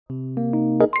Hello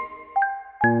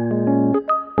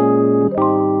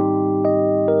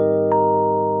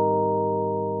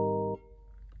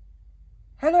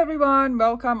everyone,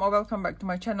 welcome back to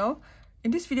my channel.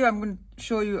 In this video I'm going to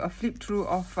show you a flip through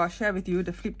of share with you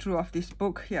the flip through of this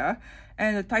book here,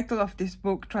 and the title of this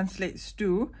book translates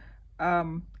to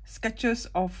Sketches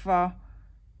of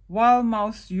Wild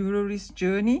Mouse Yururi's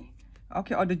Journey,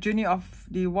 okay, or the journey of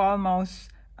the wild mouse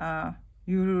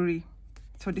Yururi.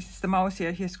 So this is the mouse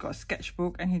here. He's got a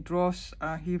sketchbook and he draws,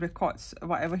 he records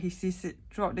whatever he sees it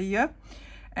throughout the year.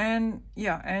 And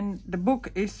yeah, and the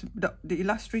book is, the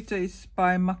illustrator is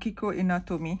by Makiko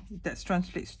Inatome. That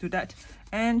translates to that.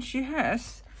 And she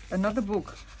has another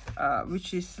book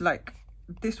which is like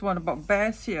this one about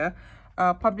bears here,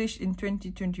 published in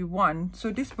 2021. So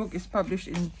this book is published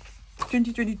in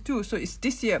 2022, so it's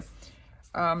this year.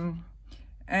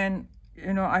 And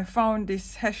you know, I found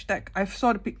this hashtag, I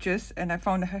saw the pictures and I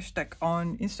found the hashtag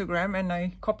on Instagram and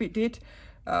I copied it,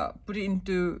 put it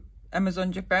into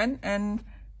Amazon Japan, and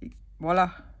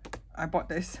voila, I bought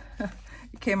this.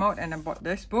 It came out and I bought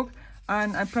this book,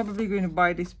 and I'm probably going to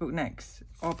buy this book next,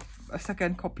 or a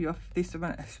second copy of this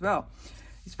one as well.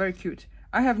 It's very cute.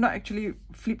 I have not actually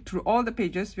flipped through all the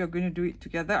pages. We are going to do it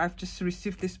together. I've just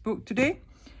received this book today.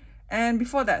 And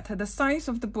before that, the size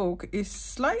of the book is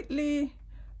slightly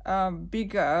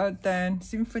bigger than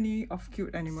Symphony of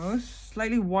Cute Animals,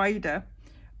 slightly wider,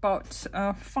 about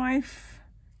 5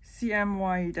 cm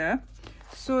wider.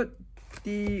 So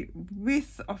the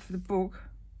width of the book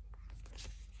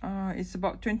is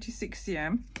about 26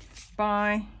 cm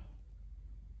by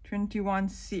 21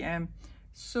 cm.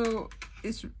 So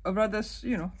it's a rather,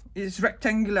 you know, it's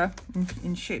rectangular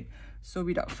in shape. So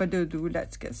without further ado,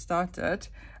 let's get started.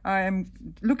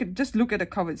 Just look at the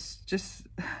cover. It's just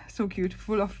so cute,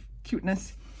 full of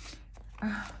cuteness.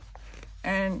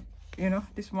 And you know,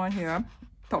 this one here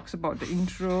talks about the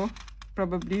intro,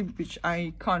 probably, which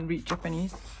I can't read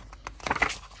Japanese.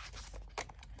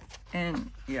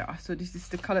 And yeah, so this is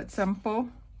the colored sample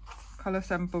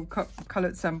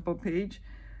page,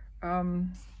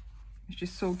 which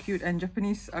is so cute. And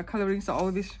Japanese colorings are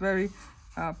always very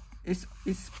is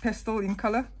pastel in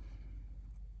color,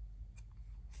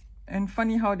 and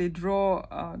funny how they draw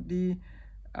the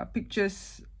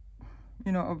pictures,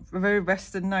 you know, very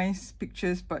westernized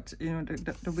pictures, but you know,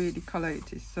 the way they color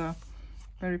it is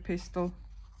very pastel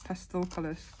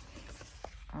colors.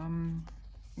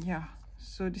 Yeah,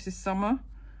 so this is summer,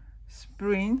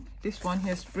 spring. This one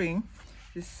here, spring.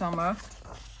 This summer.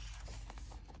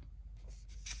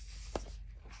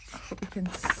 I hope you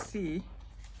can see.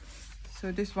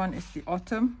 So this one is the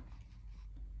autumn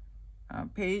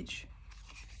page,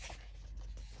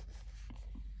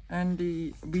 and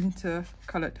the winter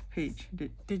colored page.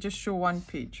 They just show one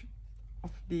page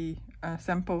of the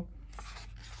sample,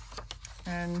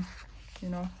 and you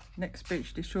know, next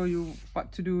page they show you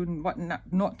what to do and what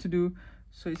not to do.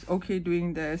 So it's okay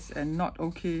doing this and not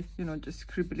okay, you know, just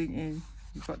scribbling in.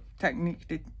 You've got technique,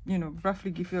 they, you know,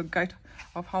 roughly give you a guide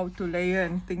of how to layer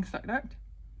and things like that.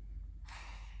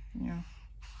 Yeah,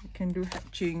 you can do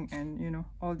hatching and, you know,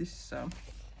 all these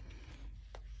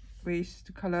ways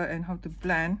to color and how to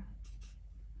blend.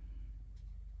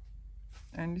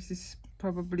 And this is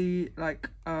probably like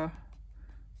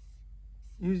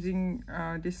using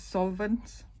these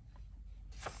solvents.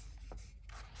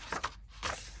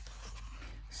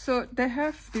 So they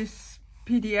have this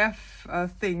PDF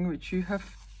thing which you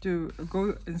have to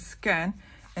go and scan,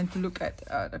 and to look at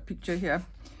the picture here,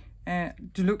 and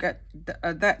to look at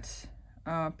that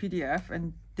PDF.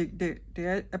 And they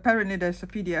apparently there's a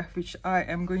PDF which I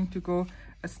am going to go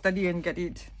study and get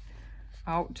it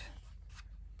out.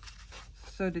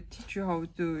 So they teach you how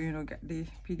to, you know, get the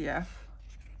PDF.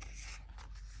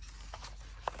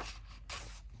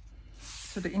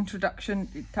 So the introduction,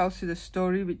 it tells you the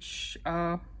story, which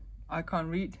I can't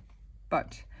read,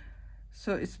 but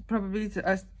so it's probably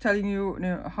telling you, you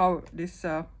know, how this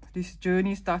this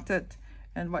journey started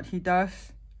and what he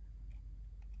does.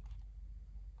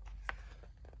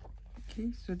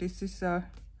 Okay, so this is a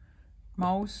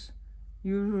mouse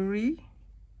Yururi.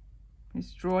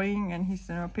 He's drawing and he's,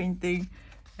 you know, painting,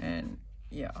 and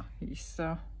yeah, he's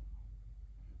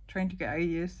trying to get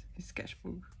ideas. His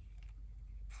sketchbook.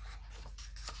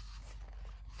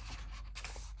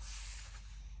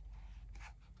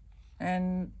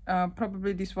 And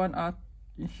probably this one are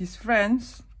his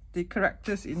friends, the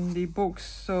characters in the books,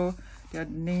 so their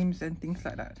names and things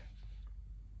like that.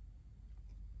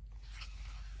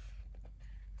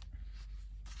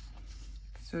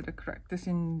 So the characters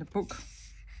in the book.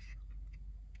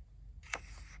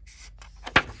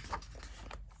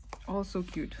 Also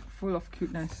cute, full of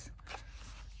cuteness.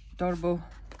 adorable,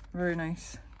 very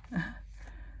nice.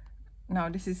 Now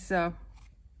this is the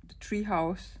tree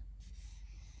house.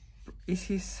 Is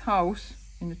his house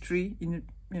in the tree, in the,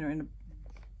 you know, in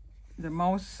the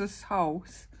mouse's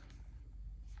house.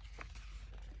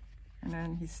 And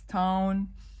then his town,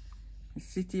 his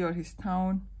city or his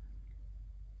town.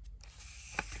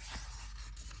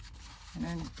 And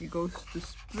then it goes to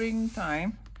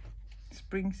springtime,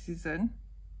 spring season.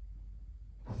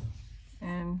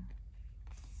 And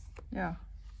yeah,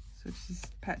 so this is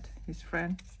Pet, his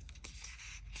friend.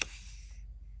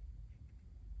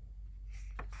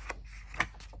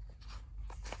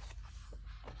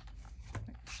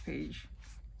 Next page.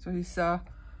 So his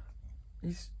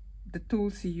the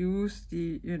tools he used,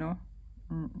 the, you know,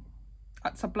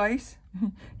 art supplies,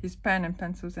 his pen and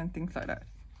pencils and things like that.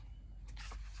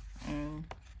 And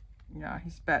yeah,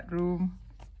 his bedroom.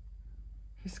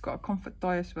 He's got a comfort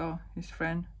toy as well, his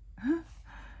friend.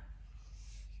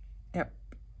 Yep,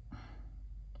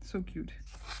 so cute.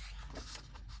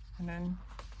 And then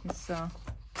his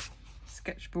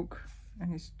sketchbook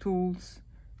and his tools,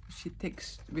 which he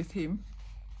takes with him.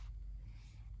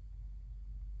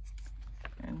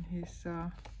 And his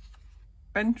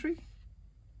pantry.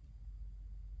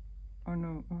 Oh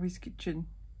no, or his kitchen.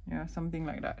 Yeah, something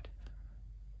like that.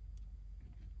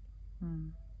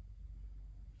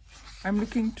 I'm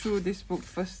looking through this book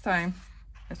first time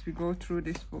as we go through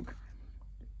this book.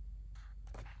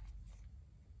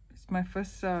 It's my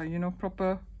first, you know,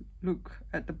 proper look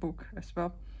at the book as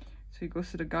well. So he goes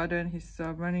to the garden, he's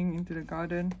running into the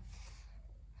garden.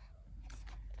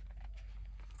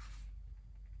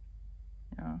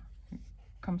 Yeah, he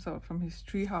comes out from his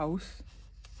tree house.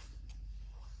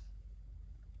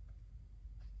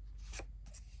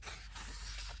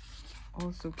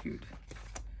 Also cute.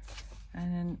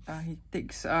 And then he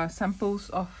takes samples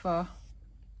of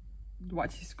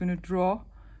what he's going to draw,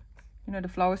 you know, the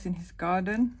flowers in his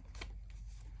garden.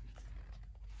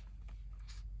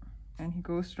 And he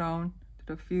goes round to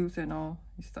the fields and all,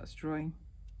 he starts drawing.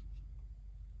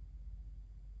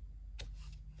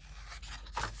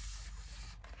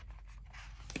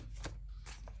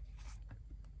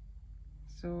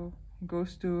 So he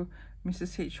goes to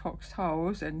Mrs. Hedgehog's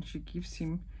house and she gives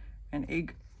him an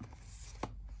egg.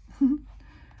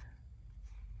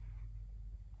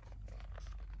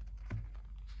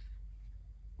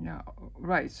 Yeah,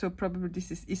 right, so probably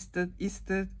this is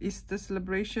Easter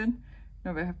celebration.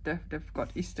 Now they've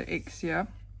got Easter eggs here.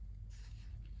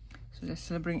 So they're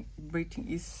celebrating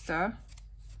Easter.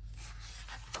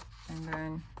 And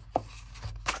then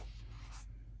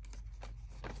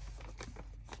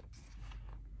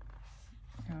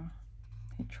yeah,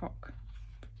 Hedgehog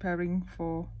preparing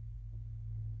for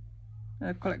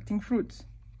collecting fruits,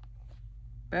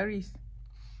 berries.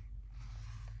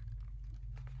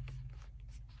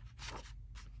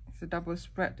 It's a double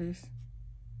spread, this.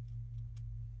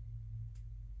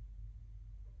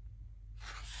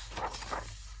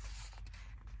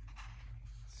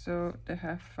 So they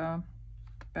have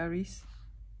berries,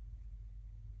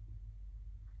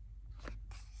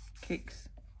 cakes,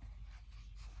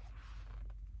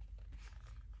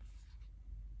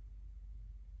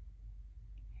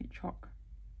 Hedgehog.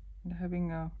 They're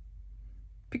having a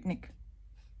picnic.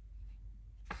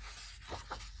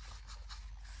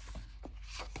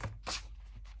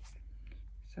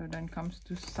 So then comes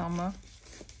to summer.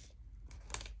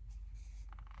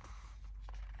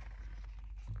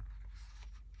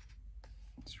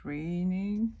 It's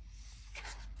raining.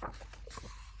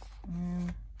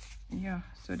 Yeah,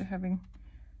 so they're having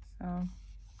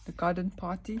the garden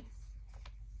party.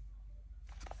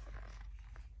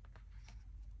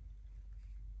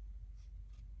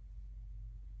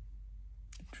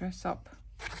 Dress up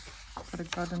for the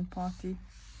garden party.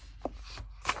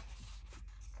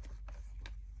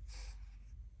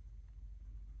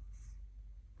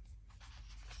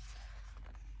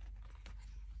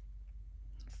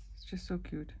 It's just so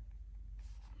cute.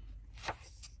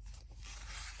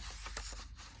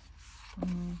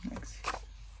 Next,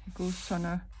 he goes on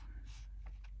a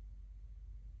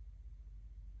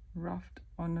raft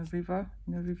on a river,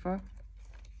 in a river.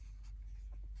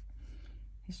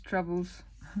 His travels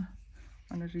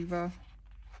on a river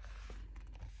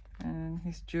and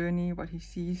his journey, what he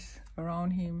sees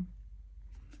around him.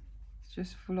 It's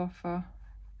just full of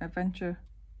adventure.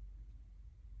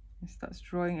 He starts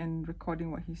drawing and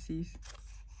recording what he sees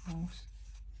most.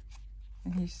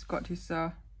 And he's got his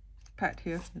pet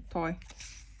here, the toy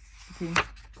with him.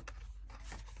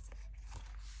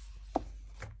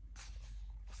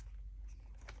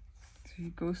 So he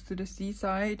goes to the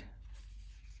seaside.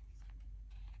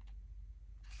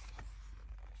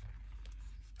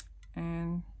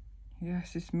 And he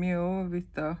has his meal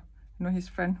with the, you know, his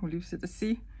friend who lives at the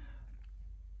sea.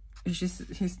 Which is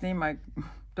his name, I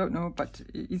don't know, but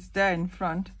it's there in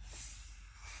front.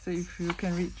 So if you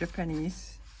can read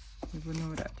Japanese, you will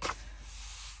know that.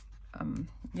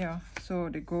 Yeah, so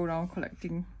they go around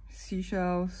collecting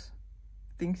seashells,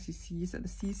 things he sees at the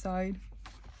seaside.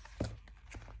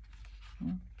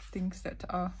 Things that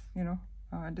are, you know,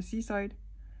 at the seaside.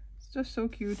 It's just so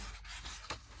cute.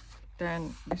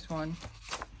 Then this one,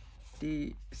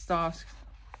 the stars.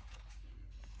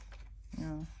 Yeah,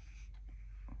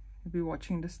 you'll be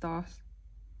watching the stars.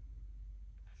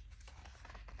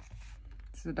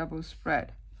 It's a double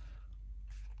spread.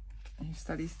 He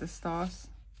studies the stars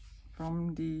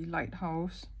from the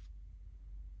lighthouse.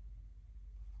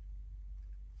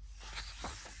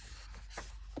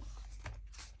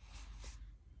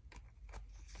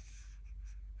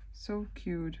 So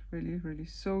cute, really, really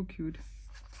so cute.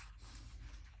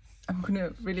 I'm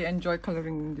gonna really enjoy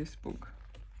coloring in this book.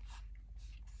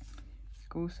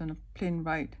 Goes on a plane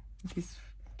ride with his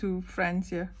two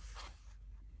friends here.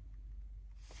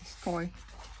 His toy.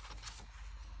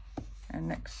 And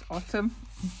next autumn,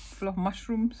 full of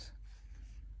mushrooms.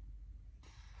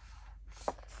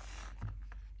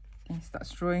 And he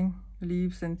starts drawing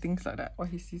leaves and things like that, what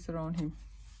he sees around him.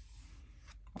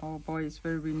 Oh boy, it's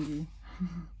very windy.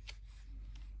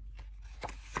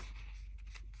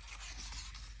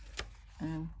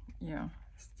 And yeah,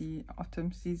 it's the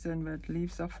autumn season where the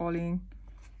leaves are falling.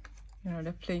 You know,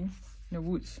 they're playing in the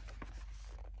woods.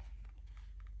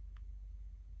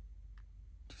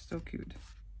 Just so cute,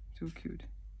 so cute.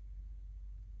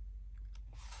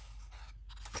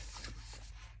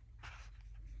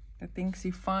 The things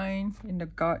you find in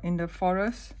the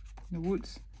forest, in the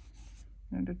woods.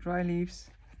 You know, the dry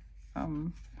leaves,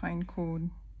 pine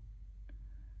cone,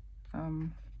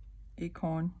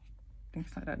 acorn, things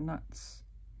like that, nuts,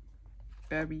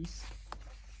 berries.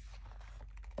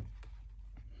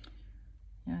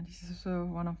 Yeah, this is also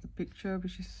one of the picture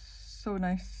which is so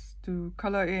nice to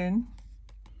color in.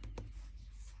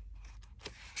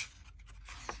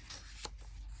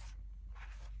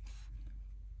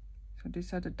 So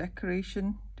these are the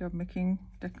decoration. They're making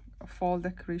a fall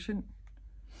decoration.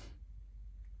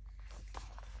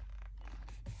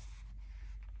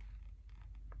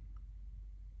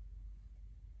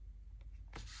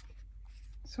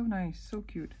 So nice, so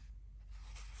cute.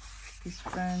 His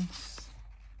friends.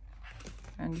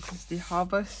 And this is the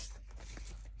harvest.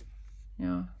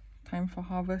 Yeah, time for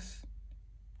harvest.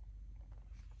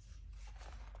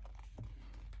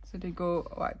 So they go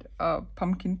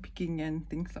pumpkin picking and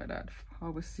things like that.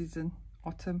 Harvest season,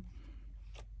 autumn.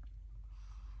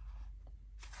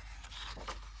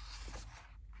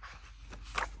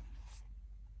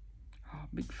 Oh,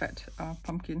 big fat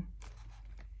pumpkin.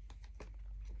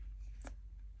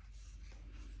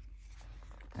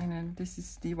 And then this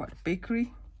is the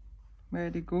bakery where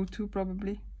they go to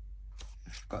probably.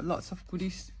 It's got lots of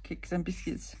goodies, cakes and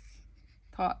biscuits,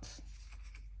 tarts,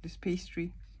 this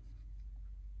pastry.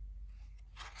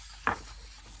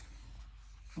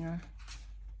 Yeah,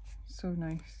 so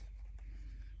nice.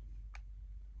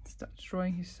 Starts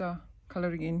drawing his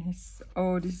coloring in his,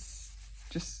 oh, this is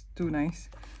just too nice.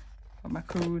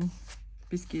 Macaroon,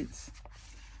 biscuits.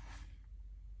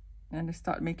 And they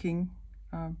start making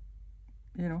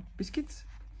you know, biscuits.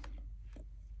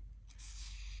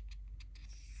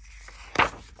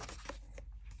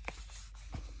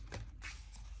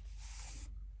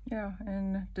 Yeah,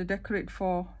 and they decorate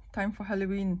for time for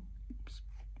Halloween,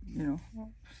 you know,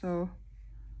 so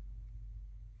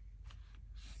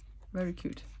very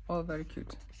cute, all very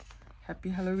cute. Happy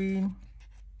Halloween.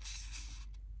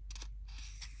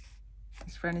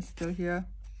 His friend is still here.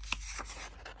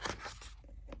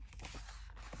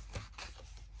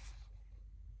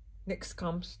 Next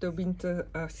comes the winter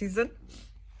season,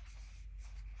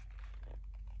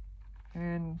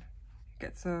 and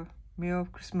gets a mail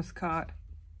Christmas card.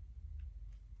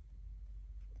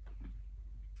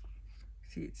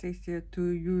 See, it says here, to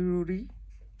Yururi,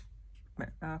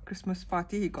 Christmas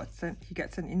party. He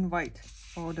gets an invite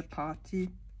for the party.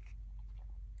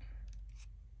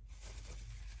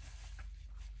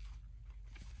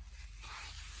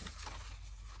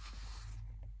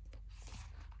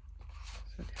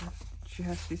 So she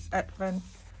has this advent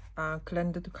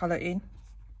calendar to color in.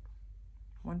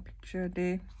 One picture a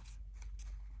day.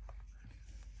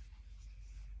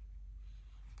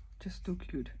 Just too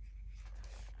cute.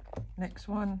 Next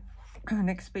one,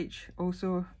 next page,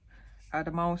 also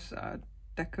the mouse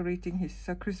decorating his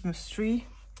Christmas tree.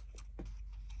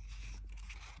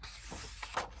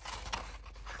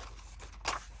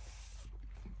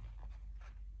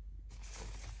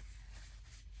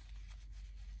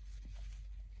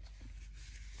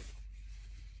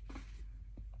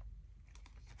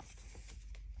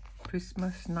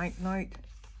 Christmas night.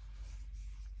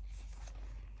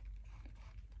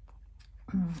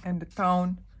 And the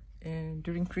town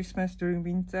during Christmas, during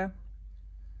winter.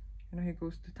 You know, here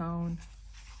goes the town.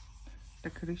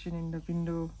 Decoration in the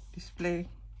window display.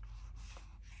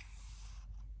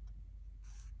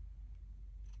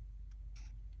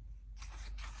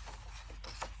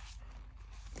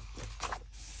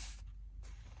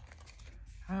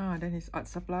 Then his art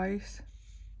supplies.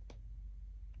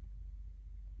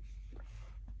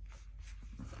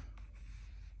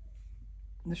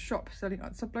 The shop selling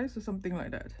art supplies or something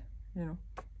like that, you know,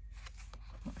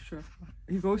 not sure.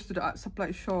 He goes to the art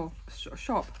supply shop.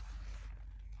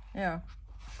 Yeah,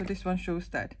 so this one shows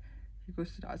that he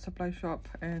goes to the art supply shop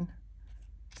and,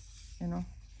 you know,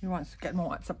 he wants to get more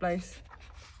art supplies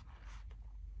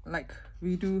like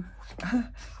we do.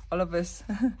 All of us.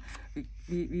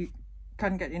 we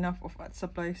can't get enough of art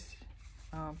supplies.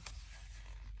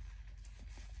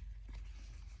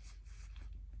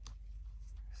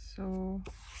 So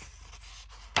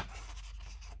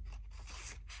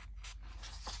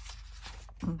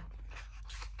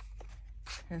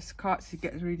his cards, he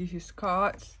gets ready his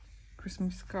cards,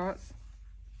 Christmas cards.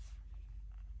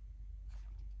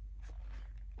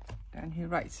 Then he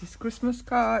writes his Christmas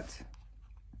cards.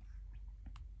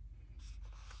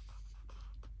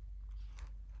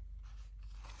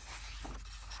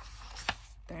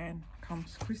 Then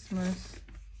comes Christmas.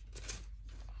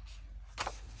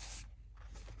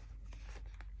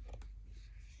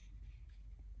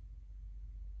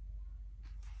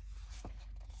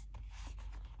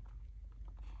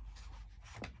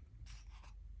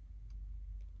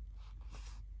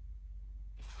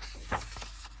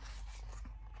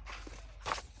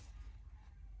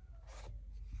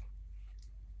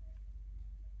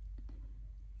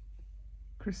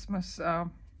 Christmas,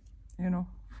 you know,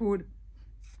 food.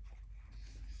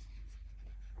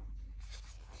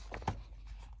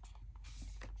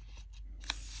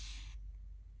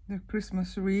 The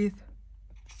Christmas wreath.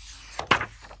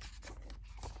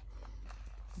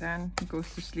 Then he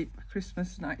goes to sleep.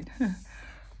 Christmas night.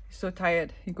 He's so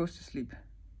tired, he goes to sleep.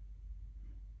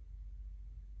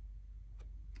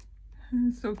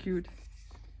 So cute.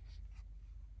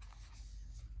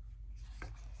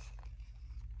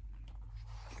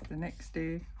 The next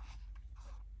day.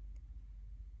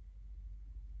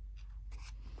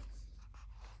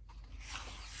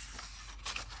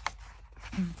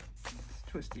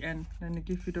 Towards the end, then they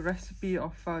give you the recipe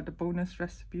of the bonus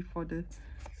recipe for the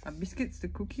biscuits, the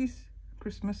cookies,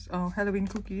 Christmas Halloween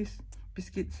cookies,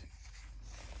 biscuits.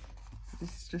 This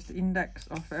is just the index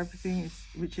of everything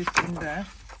which is in there,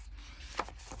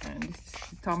 and this is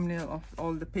the thumbnail of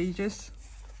all the pages.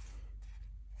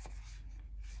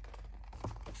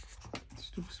 It's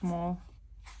too small.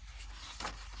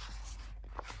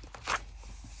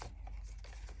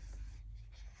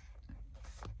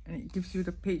 And it gives you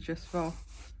the page as well,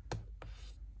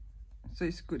 so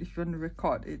it's good if you want to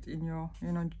record it in your,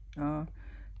 you know,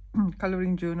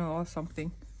 coloring journal or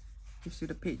something. Gives you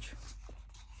the page.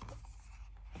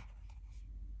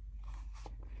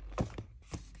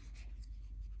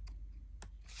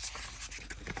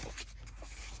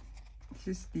 This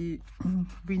is the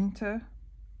winter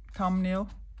thumbnail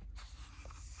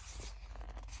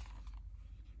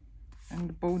and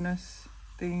the bonus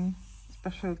thing,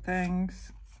 special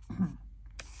thanks.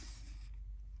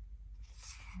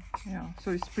 Yeah,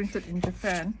 so it's printed in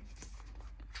Japan.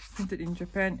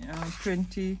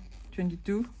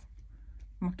 2022.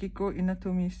 Makiko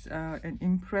Inatome's and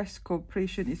Impress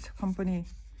Corporation is a company.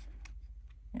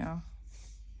 Yeah,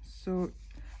 so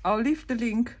I'll leave the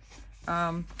link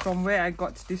from where I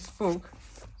got this book.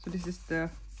 So this is the,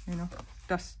 you know,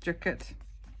 dust jacket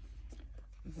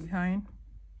behind.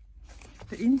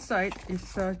 The inside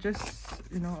is just,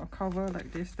 you know, a cover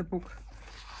like this. The book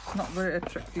is not very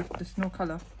attractive. There's no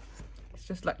color. It's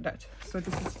just like that. So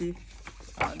this is the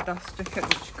dust jacket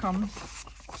which comes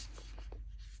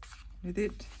with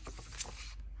it.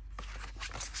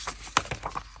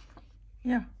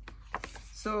 Yeah.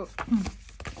 So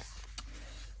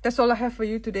that's all I have for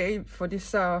you today for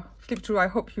this flip through. I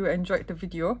hope you enjoyed the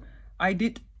video. I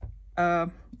did,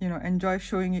 you know, enjoy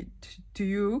showing it to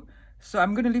you. So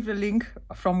I'm going to leave the link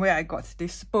from where I got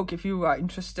this book if you are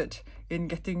interested in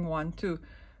getting one too.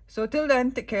 So till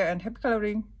then, take care and happy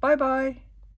coloring. Bye bye.